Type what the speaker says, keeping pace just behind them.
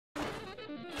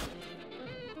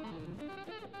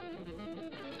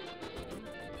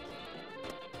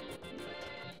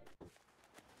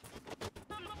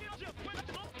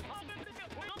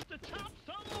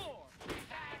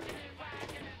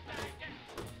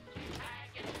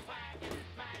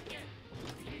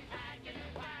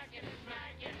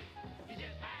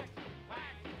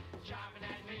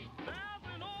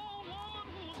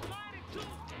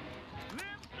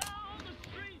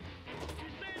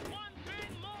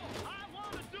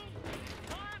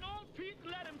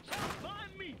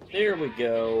There we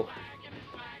go.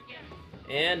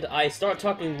 And I start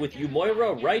talking with you,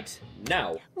 Moira, right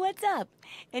now. What's up?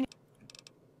 And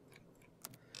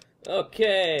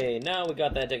Okay, now we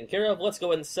got that taken care of. Let's go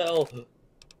ahead and sell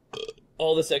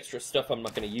all this extra stuff I'm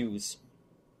not going to use.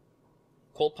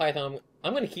 Colt Python,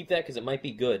 I'm going to keep that because it might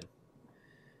be good.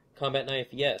 Combat knife,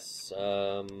 yes.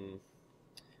 Not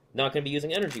going to be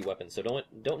using energy weapons, so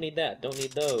don't need that. Don't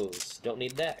need those. Don't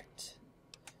need that.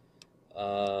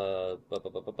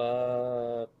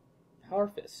 Power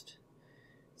Fist.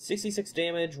 66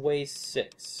 damage, weighs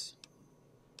 6.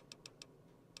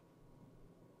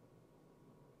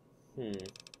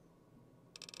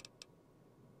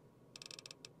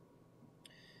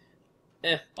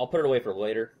 I'll put it away for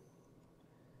later.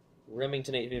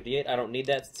 Remington 858, I don't need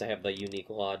that since I have the unique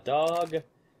Law Dog.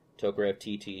 Tokarev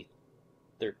TT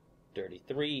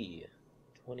 33.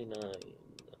 29.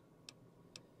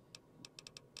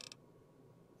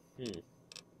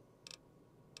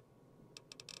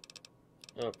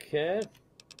 Okay.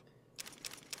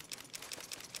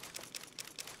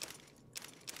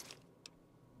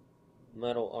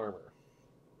 Metal armor.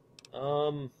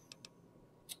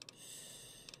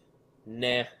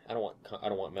 Nah, I don't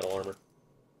want metal armor.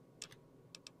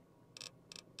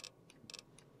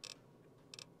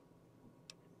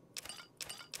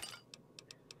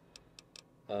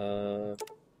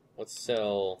 Let's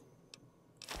sell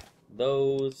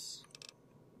those.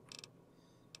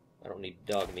 I don't need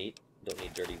dog meat. Don't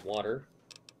need dirty water.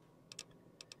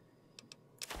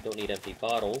 Don't need empty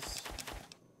bottles.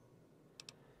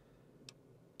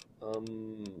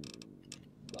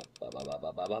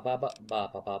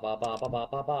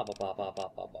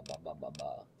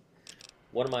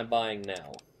 What am I buying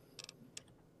now?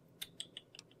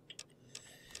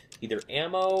 Either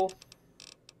ammo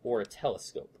or a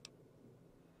telescope.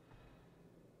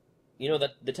 You know,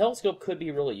 the telescope could be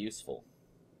really useful.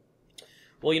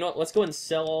 Well, you know what? Let's go ahead and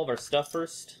sell all of our stuff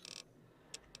first.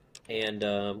 And,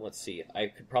 let's see. I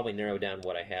could probably narrow down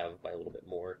what I have by a little bit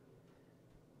more.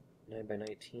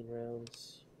 9x19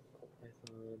 rounds. Colt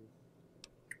Python.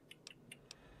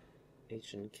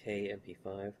 H&K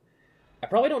MP5. I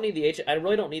probably don't need the I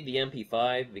really don't need the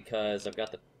MP5 because I've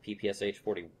got the PPSH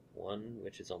 41,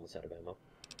 which is almost out of ammo.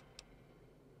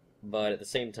 But at the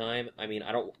same time, I mean,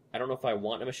 I don't know if I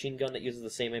want a machine gun that uses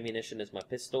the same ammunition as my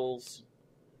pistols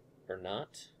or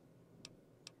not.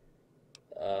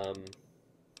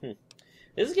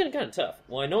 This is getting kind of tough.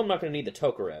 Well, I know I'm not going to need the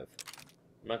Tokarev.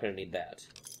 I'm not going to need that.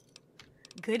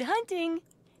 good hunting.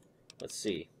 Let's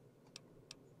see.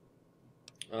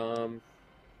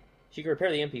 She can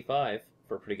repair the MP5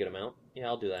 for a pretty good amount. Yeah,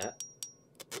 I'll do that.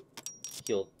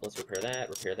 Let's repair that,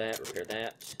 repair that, repair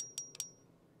that.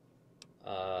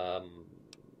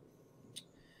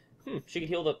 She could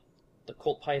heal the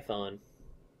Colt Python.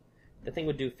 The thing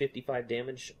would do 55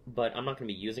 damage, but I'm not going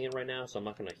to be using it right now, so I'm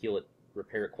not going to heal it,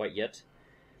 repair it quite yet.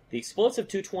 The explosive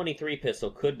 223 pistol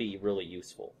could be really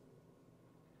useful.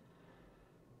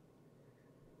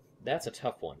 That's a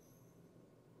tough one.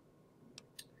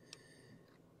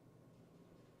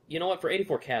 You know what? For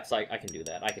 84 caps, I can do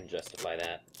that. I can justify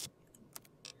that.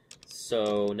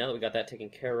 So, now that we got that taken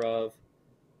care of,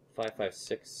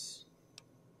 556.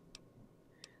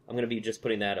 I'm going to be just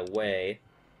putting that away.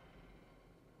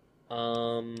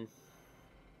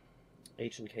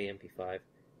 H&K MP5.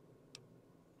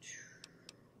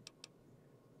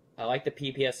 I like the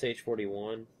PPSH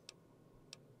 41.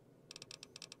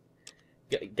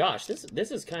 Gosh,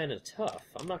 this is kind of tough.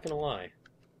 I'm not going to lie.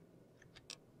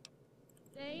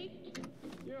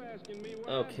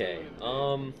 Okay,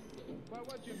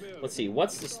 let's see,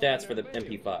 what's the stats for the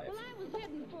MP5?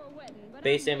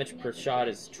 Base damage per shot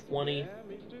is 20.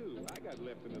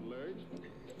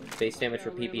 Base damage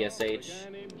for PPSH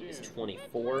is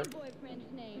 24.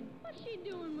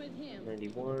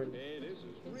 91.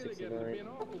 69.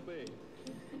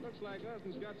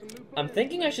 I'm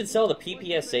thinking I should sell the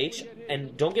PPSH,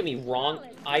 and don't get me wrong,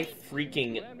 I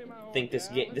freaking think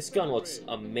this gun looks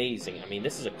amazing. I mean,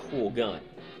 this is a cool gun.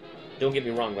 Don't get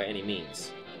me wrong by any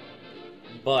means.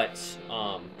 But,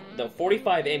 the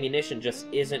 45 ammunition just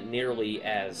isn't nearly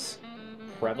as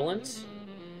prevalent.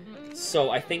 So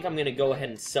I think I'm going to go ahead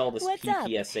and sell this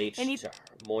PPSH to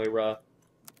Moira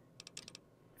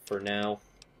for now.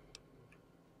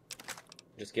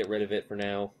 Just get rid of it for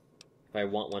now. If I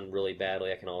want one really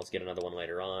badly, I can always get another one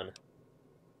later on.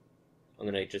 I'm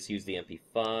going to just use the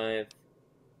MP5.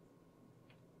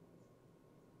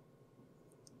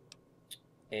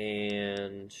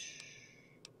 And...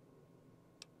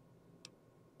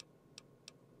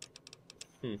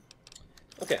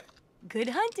 Okay. Good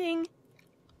hunting.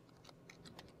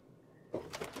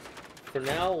 for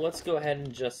now, let's go ahead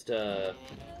and just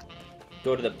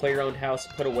go to the player-owned house,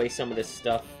 put away some of this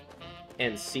stuff,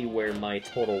 and see where my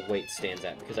total weight stands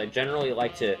at. Because I generally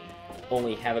like to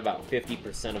only have about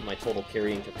 50% of my total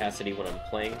carrying capacity when I'm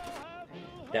playing.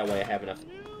 That way I have enough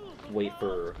weight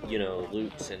for, you know,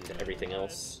 loot and everything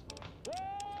else.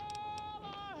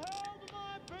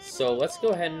 So let's go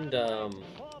ahead and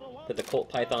put the Colt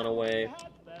Python away.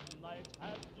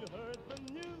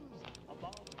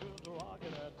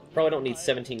 Probably don't need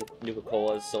 17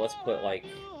 Nuka-Colas, so let's put like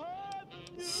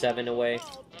 7 away.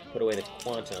 Put away the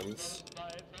Quantums.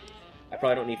 I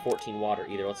probably don't need 14 water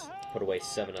either. Let's put away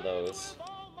 7 of those.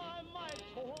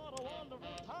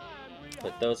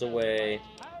 Put those away.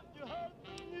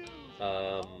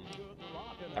 I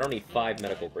don't need 5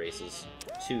 medical braces.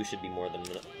 2 should be more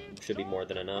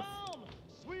than enough.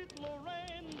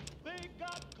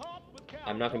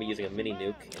 I'm not going to be using a mini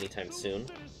nuke anytime soon.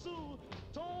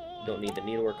 Don't need the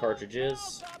needlework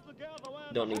cartridges.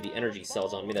 Don't need the energy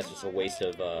cells on me. That's just a waste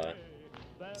of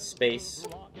space.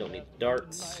 Don't need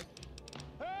darts.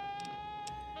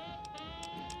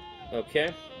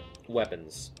 Okay.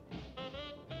 Weapons.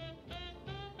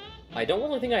 I don't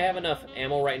really think I have enough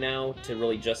ammo right now to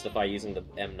really justify using the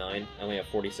M9. I only have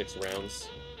 46 rounds.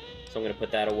 So I'm going to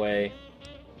put that away.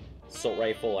 Assault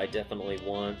rifle I definitely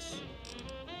want.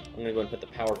 I'm going to go and put the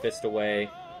power fist away.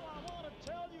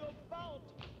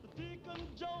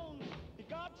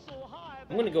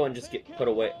 I'm going to go and just put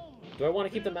away... Do I want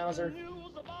to keep the Mauser?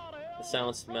 The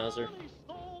silenced Mauser?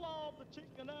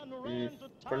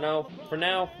 For now,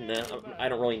 nah, I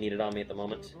don't really need it on me at the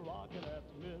moment.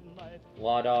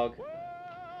 Law Dog.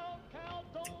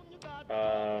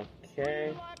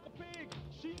 Okay.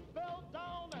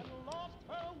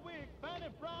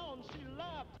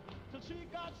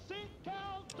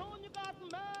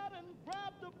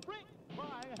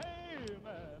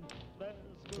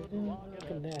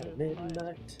 Looking at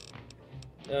midnight.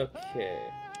 Okay.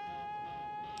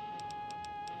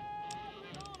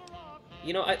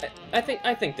 You know, I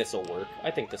think this will work.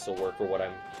 I think this will work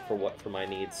for my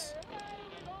needs.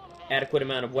 Adequate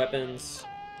amount of weapons.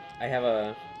 I have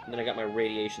then I got my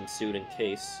radiation suit in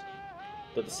case.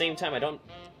 But at the same time, I don't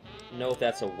know if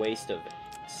that's a waste of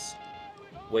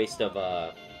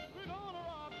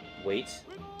weight.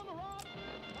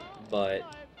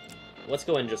 But let's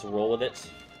go ahead and just roll with it.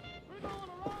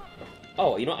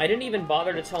 Oh, you know, I didn't even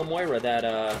bother to tell Moira that,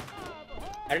 I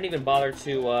didn't even bother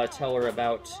to, tell her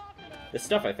about the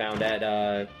stuff I found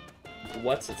at,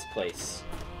 what's-its-place.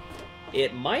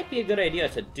 It might be a good idea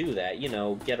to do that, you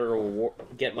know, get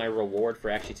my reward for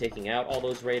actually taking out all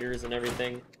those raiders and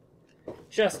everything.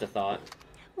 Just a thought.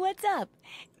 What's up?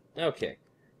 Okay.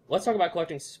 Let's talk about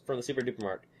collecting from the Super Duper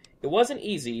Mart. It wasn't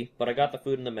easy, but I got the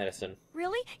food and the medicine.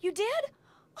 Really? You did?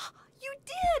 You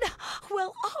did!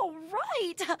 Well, all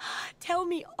right! Tell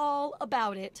me all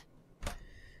about it.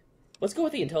 Let's go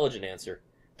with the intelligent answer.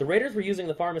 The raiders were using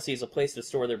the pharmacy as a place to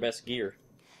store their best gear.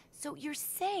 So you're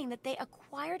saying that they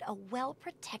acquired a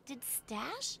well-protected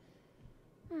stash?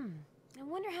 I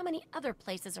wonder how many other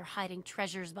places are hiding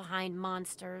treasures behind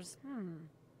monsters.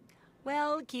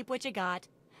 Well, keep what you got.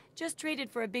 Just traded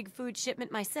for a big food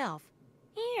shipment myself.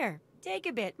 Here, take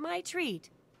a bit, my treat.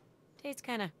 Tastes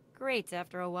kinda great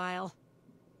after a while.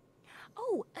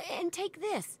 Oh, and take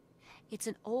this. It's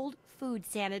an old food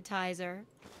sanitizer.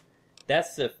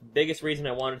 That's the biggest reason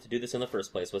I wanted to do this in the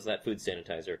first place, was that food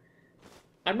sanitizer.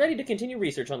 I'm ready to continue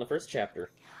research on the first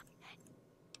chapter.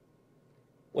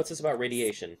 What's this about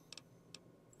radiation?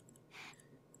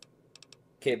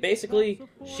 Okay, basically,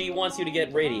 she wants you to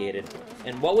get radiated.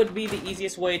 And what would be the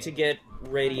easiest way to get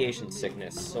radiation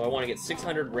sickness? So I want to get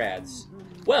 600 rads.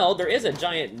 Well, there is a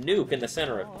giant nuke in the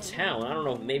center of town. I don't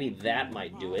know, maybe that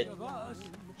might do it.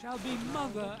 And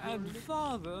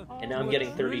now I'm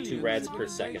getting 32 rads per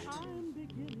second.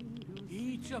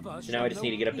 So now I just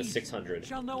need to get up to 600.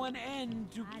 Shall know an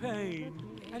end to pain,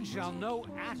 and shall know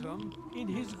Atom in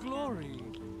his glory.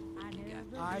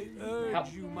 I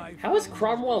urge you, my how is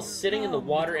Cromwell sitting in the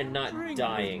water and not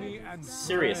dying?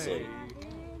 Seriously.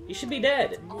 He should be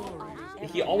dead.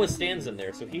 He always stands in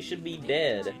there, so he should be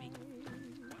dead.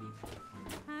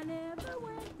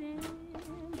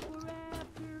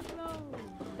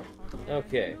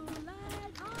 Okay.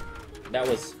 That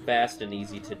was fast and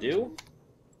easy to do.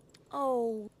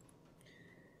 Oh.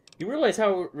 You realize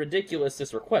how ridiculous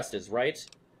this request is, right?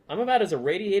 I'm about as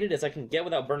irradiated as I can get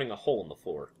without burning a hole in the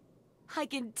floor. I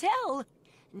can tell.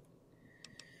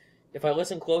 If I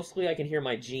listen closely, I can hear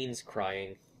my jeans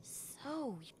crying.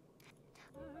 So...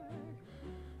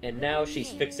 And now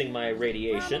she's fixing my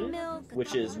radiation,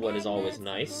 which is what is always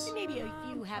nice. Maybe a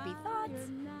few happy thoughts.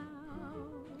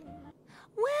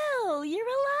 Well, Michael, you're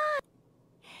alive!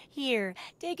 Here,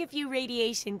 take a few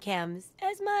radiation chems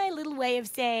as my little way of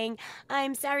saying,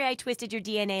 I'm sorry I twisted your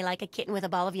DNA like a kitten with a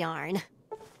ball of yarn.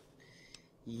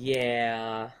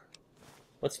 Yeah.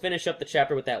 Let's finish up the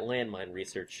chapter with that landmine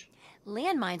research.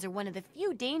 Landmines are one of the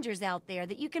few dangers out there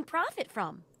that you can profit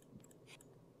from.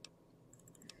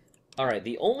 Alright,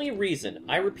 the only reason,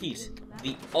 I repeat,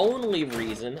 the only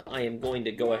reason I am going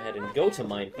to go ahead and go to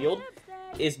Minefield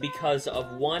is because of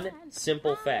one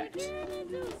simple fact.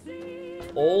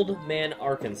 Old Man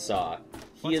Arkansas.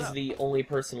 He is the only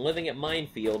person living at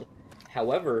Minefield.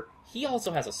 However, he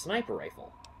also has a sniper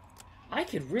rifle. I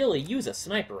could really use a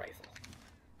sniper rifle.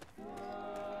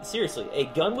 Seriously, a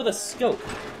gun with a scope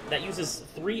that uses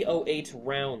 308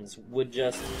 rounds would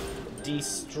just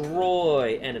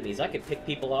destroy enemies. I could pick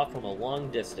people off from a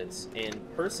long distance, and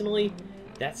personally,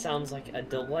 that sounds like a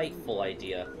delightful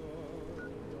idea.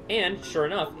 And, sure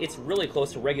enough, it's really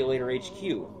close to Regulator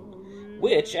HQ,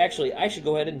 which, actually, I should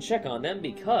go ahead and check on them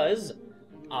because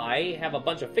I have a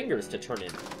bunch of fingers to turn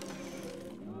in.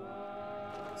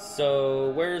 So,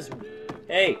 where's...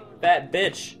 Hey, fat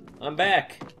bitch, I'm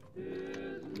back.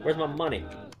 Where's my money?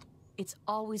 It's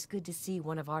always good to see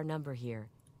one of our number here.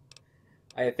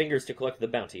 I have fingers to collect the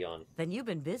bounty on. Then you've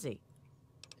been busy.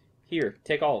 Here,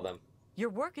 take all of them. Your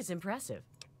work is impressive.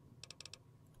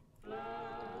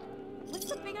 What's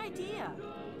the big idea?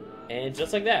 And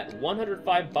just like that,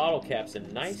 105 bottle caps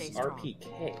and nice Stay strong.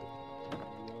 RPK.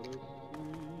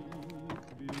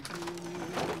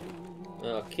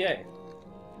 Okay.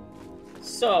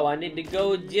 So, I need to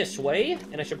go this way,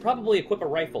 and I should probably equip a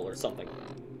rifle or something.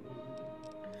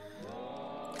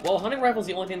 Well, hunting rifle's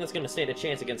the only thing that's going to stand a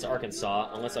chance against Arkansas,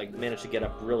 unless I manage to get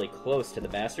up really close to the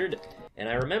bastard. And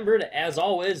I remembered, as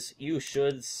always, you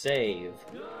should save.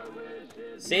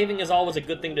 Saving is always a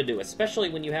good thing to do, especially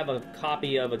when you have a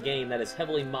copy of a game that is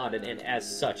heavily modded and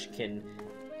as such can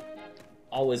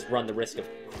always run the risk of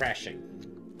crashing.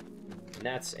 And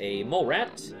that's a mole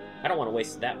rat. I don't want to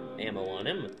waste that ammo on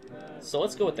him. So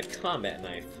let's go with the combat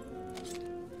knife.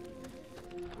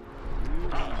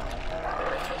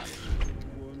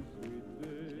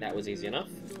 That was easy enough.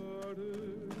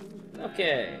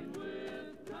 Okay.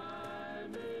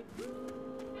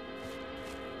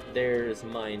 There's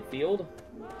Minefield.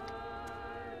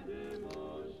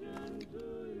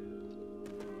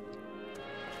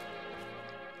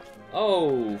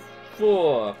 Oh,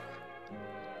 fuck.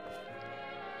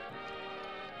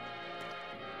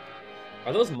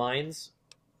 Are those mines?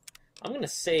 I'm gonna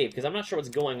save, because I'm not sure what's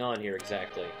going on here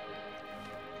exactly.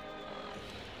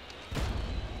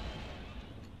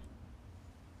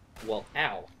 Well,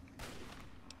 ow.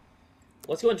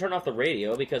 Let's go ahead and turn off the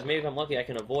radio, because maybe if I'm lucky I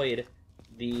can avoid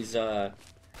these, Ow.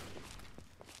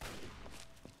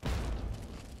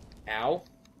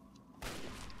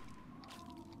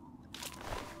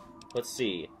 Let's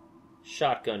see.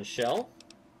 Shotgun shell.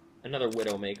 Another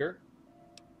Widowmaker.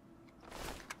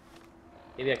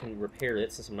 Maybe I can repair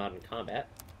it since I'm not in combat.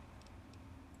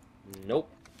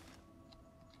 Nope.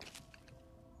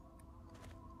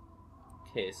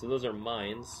 Okay, so those are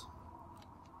mines.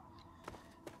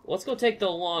 Let's go take the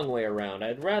long way around.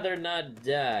 I'd rather not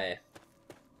die.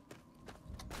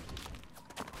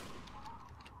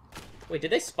 Wait,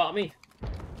 did they spot me?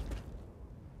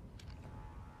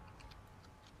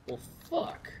 Well,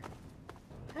 fuck.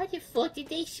 How the fuck did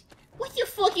they... What the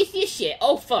fuck is this shit?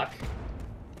 Oh, fuck.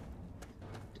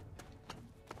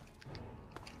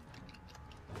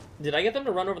 Did I get them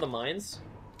to run over the mines?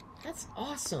 That's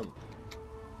awesome.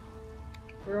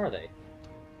 Where are they?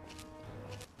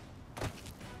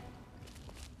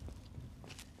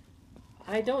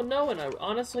 I don't know, and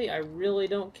honestly, I really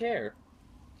don't care.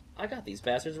 I got these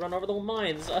bastards run over the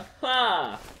mines.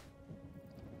 Aha!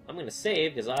 I'm gonna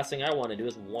save, because the last thing I want to do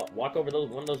is walk over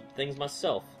one of those things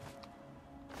myself.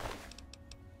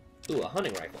 Ooh, a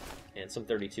hunting rifle. And some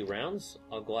 32 rounds.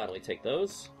 I'll gladly take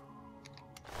those.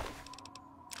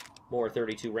 More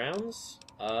 32 rounds.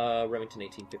 Remington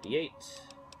 1858.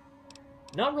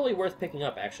 Not really worth picking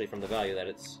up, actually, from the value that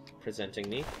it's presenting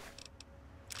me.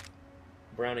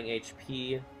 Browning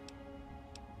HP.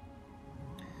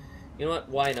 You know what?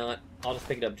 Why not? I'll just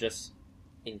pick it up just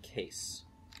in case.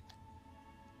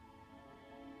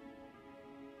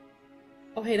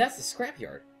 Oh, hey, that's the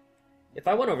scrapyard. If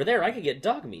I went over there, I could get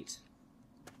dog meat.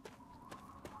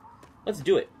 Let's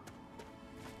do it.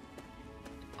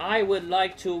 I would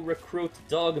like to recruit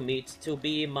dog meat to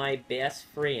be my best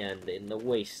friend in the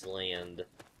wasteland.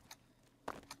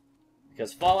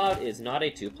 Because Fallout is not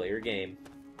a two-player game.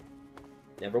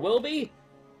 Never will be.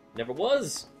 Never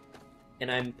was. And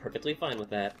I'm perfectly fine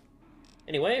with that.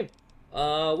 Anyway,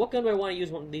 What gun do I want to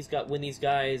use when these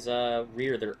guys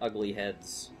rear their ugly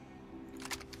heads?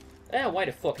 Why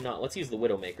the fuck not? Let's use the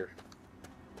Widowmaker.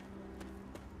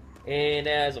 And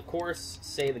as, of course,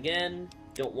 save again.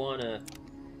 Don't want to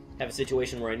have a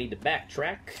situation where I need to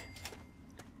backtrack.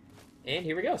 And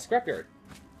here we go, scrapyard.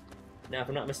 Now, if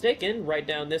I'm not mistaken, right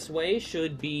down this way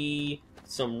should be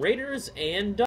some raiders and